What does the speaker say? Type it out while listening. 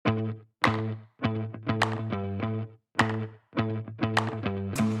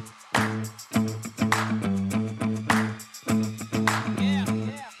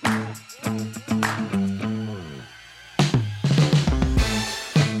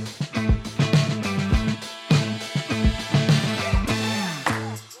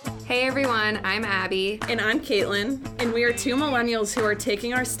everyone. I'm Abbie. And I'm Katelyn. And we are two millennials who are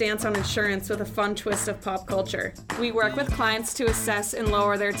taking our stance on insurance with a fun twist of pop culture. We work with clients to assess and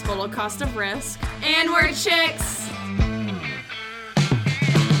lower their total cost of risk. And we're chicks!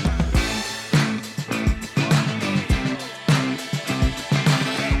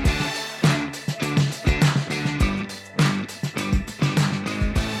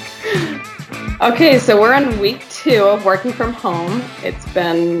 Okay, so we're on week 2 of working from home. It's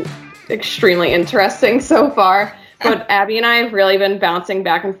been extremely interesting so far, but Abbie and I have really been bouncing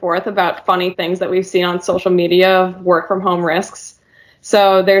back and forth about funny things that we've seen on social media of work from home risks.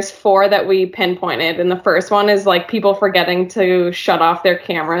 So there's 4 that we pinpointed, and the first one is like people forgetting to shut off their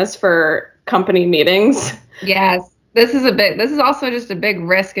cameras for company meetings. Yes, this is also just a big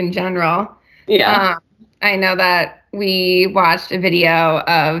risk in general. Yeah. I know that we watched a video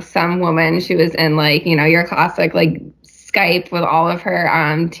of some woman. She was in your classic Skype with all of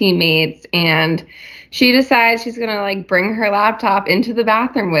her teammates, and she decides she's gonna bring her laptop into the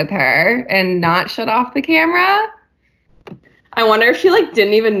bathroom with her and not shut off the camera. I wonder if she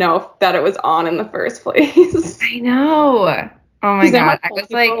didn't even know that it was on in the first place. I know. Oh my God.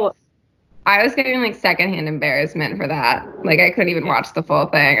 I was getting secondhand embarrassment for that. I couldn't even watch the full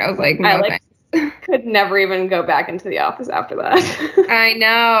thing. I was like, no thanks. Could never even go back into the office after that. I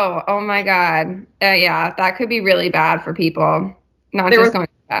know. Oh my God. Yeah, that could be really bad for people. Going to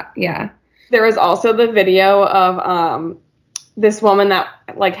that. Yeah. There was also the video of this woman that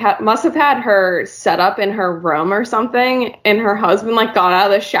must have had her set up in her room or something, and her husband got out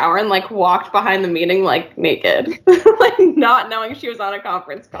of the shower and walked behind the meeting naked, not knowing she was on a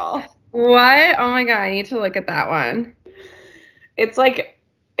conference call. What? Oh my God, I need to look at that one.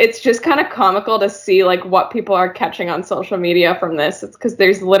 It's just kind of comical to see what people are catching on social media from this. It's because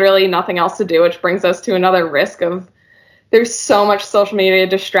there's literally nothing else to do, which brings us to another risk of there's so much social media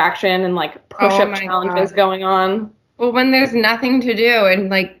distraction and push-up challenges going on. Well, when there's nothing to do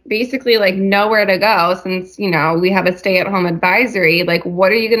and basically nowhere to go, since we have a stay-at-home advisory,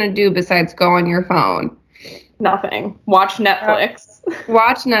 what are you going to do besides go on your phone? Nothing. Watch Netflix.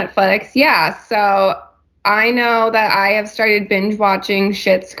 Watch Netflix. Yeah. So I know that I have started binge watching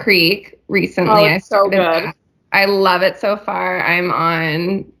Schitt's Creek recently. Oh, it's so good. I love it so far. I'm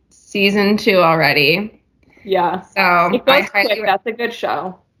on season 2 already. Yeah. So it goes quick. That's a good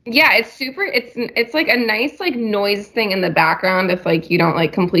show. Yeah, it's super. It's a nice noise thing in the background if you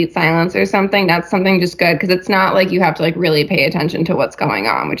don't complete silence or something. That's something just good because it's not you have to really pay attention to what's going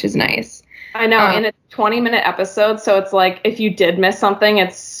on, which is nice. I know, and it's 20-minute episodes, so it's if you did miss something,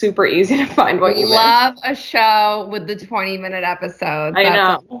 it's super easy to find what you missed. Love a show with the 20-minute episodes. I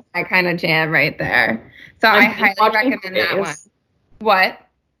know. I kind of jam right there. So I highly recommend that one. What?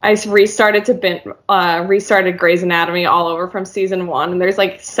 I restarted Grey's Anatomy all over from season 1, and there's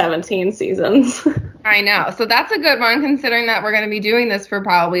 17 seasons. I know. So that's a good one, considering that we're going to be doing this for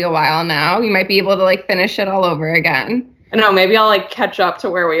probably a while now. You might be able to finish it all over again. I know, maybe I'll catch up to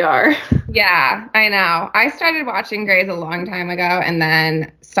where we are. Yeah, I know. I started watching Grey's a long time ago and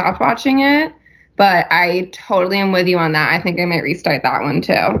then stopped watching it, but I totally am with you on that. I think I might restart that one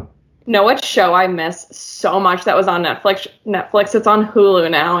too. Know what show I miss so much that was on Netflix? It's on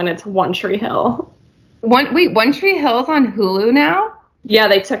Hulu now, and it's One Tree Hill. One Tree Hill's on Hulu now? Yeah,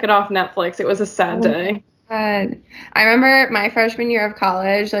 they took it off Netflix. It was a sad day. God. I remember my freshman year of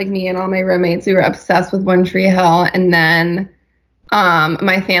college, me and all my roommates, we were obsessed with One Tree Hill, and then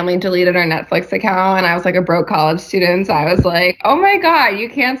my family deleted our Netflix account, and I was a broke college student, so I was oh my God, you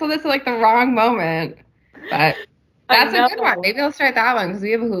canceled this at the wrong moment. But that's a good one. Maybe I'll start that one because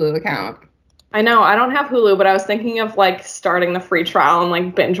we have a Hulu account. I know. I don't have Hulu, but I was thinking of starting the free trial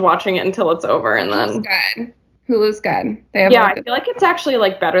and binge watching it until it's over, and then good. Hulu's good. They have I feel it's actually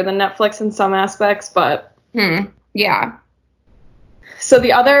better than Netflix in some aspects, but yeah. So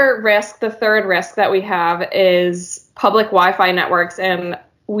the third risk that we have is public Wi-Fi networks, and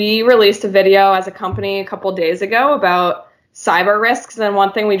we released a video as a company a couple days ago about cyber risks, and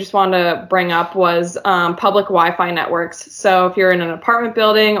one thing we just wanted to bring up was public Wi-Fi networks. So if you're in an apartment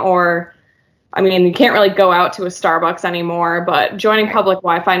building you can't really go out to a Starbucks anymore, but joining public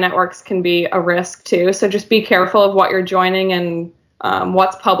Wi-Fi networks can be a risk too. So just be careful of what you're joining and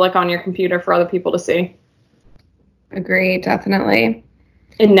what's public on your computer for other people to see. Agree, definitely.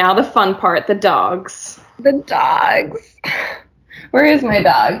 And now the fun part, the dogs. The dogs. Where is my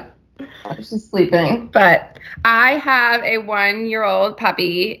dog? She's sleeping. But I have a 1-year-old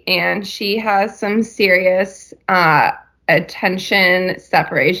puppy, and she has some serious attention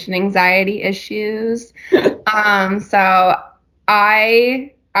separation anxiety issues. So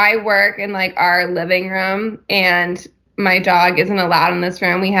I work in our living room, and my dog isn't allowed in this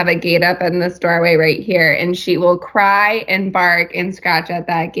room. We have a gate up in this doorway right here, and she will cry and bark and scratch at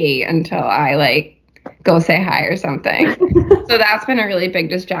that gate until I like go say hi or something. So that's been a really big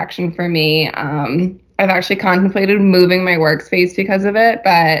distraction for me. I've actually contemplated moving my workspace because of it,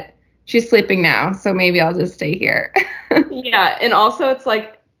 but she's sleeping now, so maybe I'll just stay here. Yeah, and also it's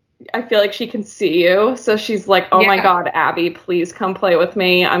like, I feel like she can see you, so she's like, oh my God, Abbie, please come play with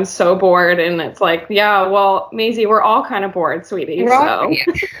me. I'm so bored. And it's like, yeah, well, Maisie, we're all kind of bored, sweetie.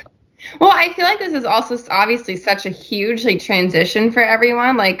 Well, I feel like this is also obviously such a huge like transition for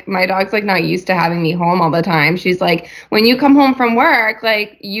everyone. Like my dog's like not used to having me home all the time. She's like, when you come home from work,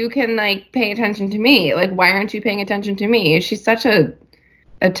 like you can like pay attention to me. Like, why aren't you paying attention to me? She's such a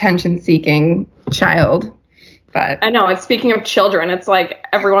attention-seeking child. But I know, it's speaking of children, it's like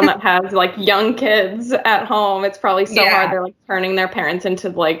everyone that has like young kids at home, it's probably so hard. They're like turning their parents into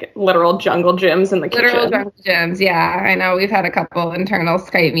like literal jungle gyms in the kitchen. Literal jungle gyms, yeah. I know we've had a couple internal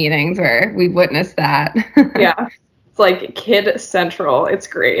Skype meetings where we've witnessed that. Yeah. It's like kid central. It's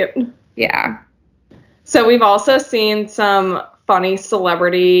great. Yeah. So we've also seen some funny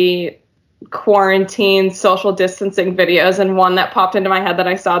celebrity quarantine social distancing videos, and one that popped into my head that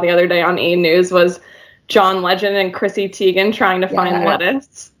I saw the other day on E! News was John Legend and Chrissy Teigen trying to find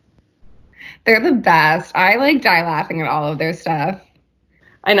lettuce. They're the best. I like die laughing at all of their stuff.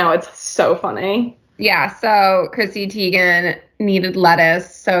 I know, it's so funny. Yeah, so Chrissy Teigen needed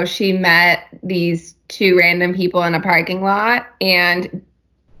lettuce, so she met these two random people in a parking lot, and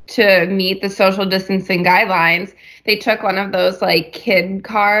to meet the social distancing guidelines, they took one of those like kid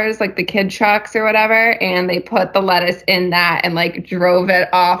cars, like the kid trucks or whatever, and they put the lettuce in that and like drove it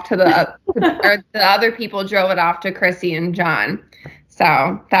off to or the other people drove it off to Chrissy and John.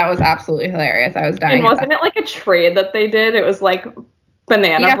 So that was absolutely hilarious. I was dying. And wasn't it like a trade that they did? It was like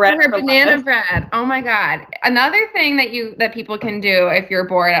banana bread. For banana bread. Oh my God. Another thing that people can do if you're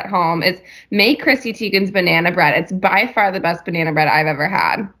bored at home is make Chrissy Teigen's banana bread. It's by far the best banana bread I've ever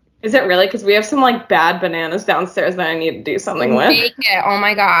had. Is it really? Because we have some like bad bananas downstairs that I need to do something with. Make it. Oh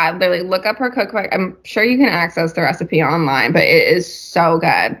my God. Literally look up her cookbook. I'm sure you can access the recipe online, but it is so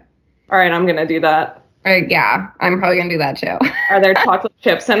good. All right, I'm going to do that. Yeah, I'm probably going to do that too. Are there chocolate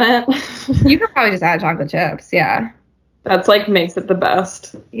chips in it? You could probably just add chocolate chips. Yeah. That's like makes it the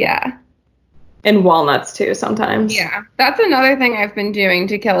best. Yeah. And walnuts too sometimes. Yeah. That's another thing I've been doing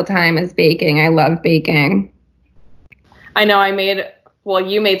to kill time is baking. I love baking. I know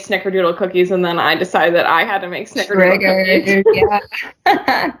you made snickerdoodle cookies, and then I decided that I had to make snickerdoodle cookies.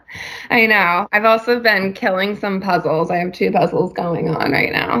 Yeah. I know. I've also been killing some puzzles. I have 2 puzzles going on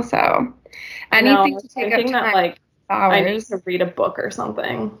right now, so anything to take up time. That, like, hours. I need to read a book or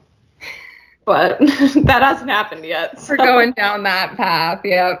something. But that hasn't happened yet. So. We're going down that path,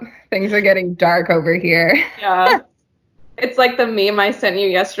 yep. Things are getting dark over here. Yeah. It's like the meme I sent you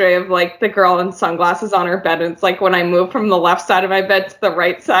yesterday of like the girl in sunglasses on her bed, and it's like when I move from the left side of my bed to the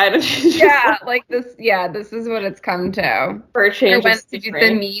right side, and she's this is what it's come to. For a change. Did you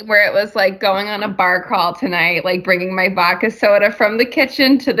the meme where it was like going on a bar crawl tonight, like bringing my vodka soda from the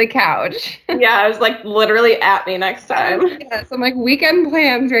kitchen to the couch? Yeah, I was like literally at me next time. Yeah, so I'm like weekend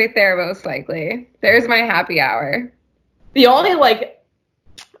plans right there, most likely. There's my happy hour. The only like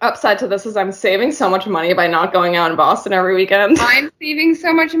upside to this is I'm saving so much money by not going out in Boston every weekend. I'm saving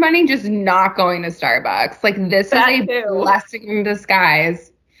so much money just not going to Starbucks. Like, this is a blessing in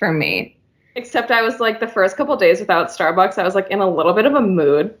disguise for me. Except I was like, the first couple days without Starbucks, I was like in a little bit of a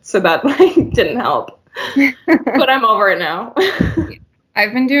mood, so that like didn't help. But I'm over it now.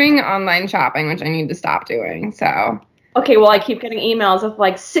 I've been doing online shopping, which I need to stop doing, so. Okay, well, I keep getting emails of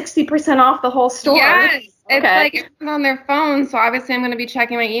like 60% off the whole store. Yes. Okay. It's like everyone's on their phone, so obviously I'm going to be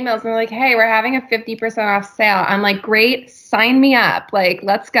checking my emails, and they're like, hey, we're having a 50% off sale. I'm like, great, sign me up. Like,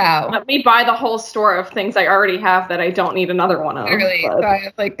 let's go. Let me buy the whole store of things I already have that I don't need another one of. Literally. So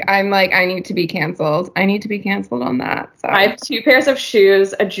I'm like, I need to be canceled. I need to be canceled on that. So I have 2 pairs of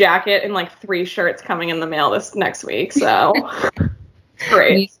shoes, a jacket, and like 3 shirts coming in the mail this next week, so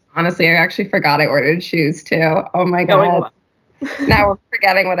great. Honestly, I actually forgot I ordered shoes, too. Oh, my God. Now we're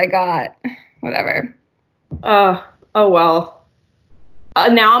forgetting what I got. Whatever. Oh well.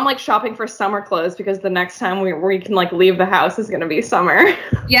 Now I'm like shopping for summer clothes because the next time we can like leave the house is going to be summer.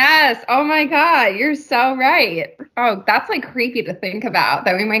 Yes. Oh my God. You're so right. Oh, that's like creepy to think about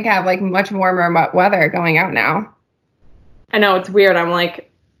that we might have like much warmer weather going out now. I know, it's weird. I'm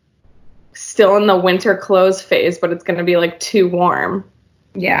like still in the winter clothes phase, but it's going to be like too warm.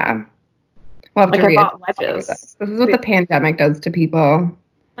 Yeah. We'll have like to I bought wedges. This is what the pandemic does to people.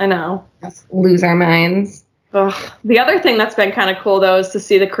 I know. Let's lose our minds. Ugh. The other thing that's been kind of cool, though, is to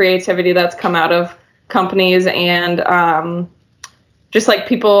see the creativity that's come out of companies and just like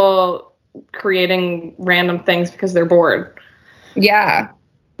people creating random things because they're bored. Yeah.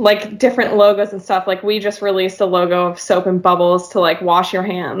 Like different logos and stuff. Like we just released a logo of soap and bubbles to like wash your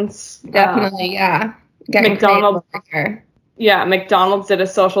hands. Definitely, yeah. McDonald's did a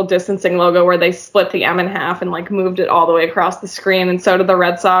social distancing logo where they split the M in half and like moved it all the way across the screen, and so did the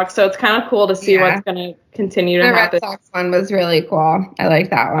Red Sox. So it's kind of cool to see what's going to continue to happen. The Red Sox one was really cool. I like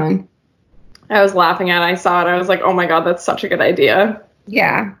that one. I was laughing at it. I saw it. I was like, oh my God, that's such a good idea.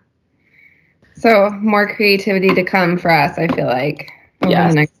 Yeah. So more creativity to come for us, I feel like, over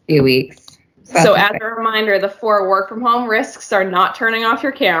the next few weeks. So as a reminder, the 4 work from home risks are not turning off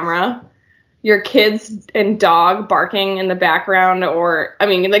your camera, your kids and dog barking in the background, or, I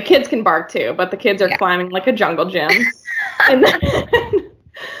mean, the kids can bark too, but the kids are climbing like a jungle gym. And then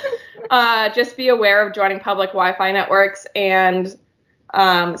just be aware of joining public Wi-Fi networks, and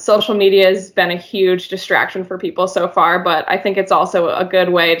social media has been a huge distraction for people so far, but I think it's also a good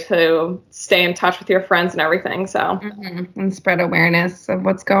way to stay in touch with your friends and everything. So and spread awareness of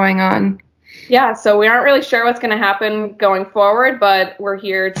what's going on. Yeah, so we aren't really sure what's going to happen going forward, but we're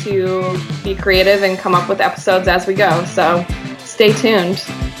here to be creative and come up with episodes as we go. So stay tuned.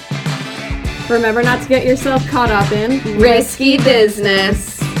 Remember not to get yourself caught up in risky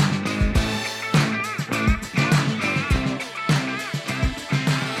business.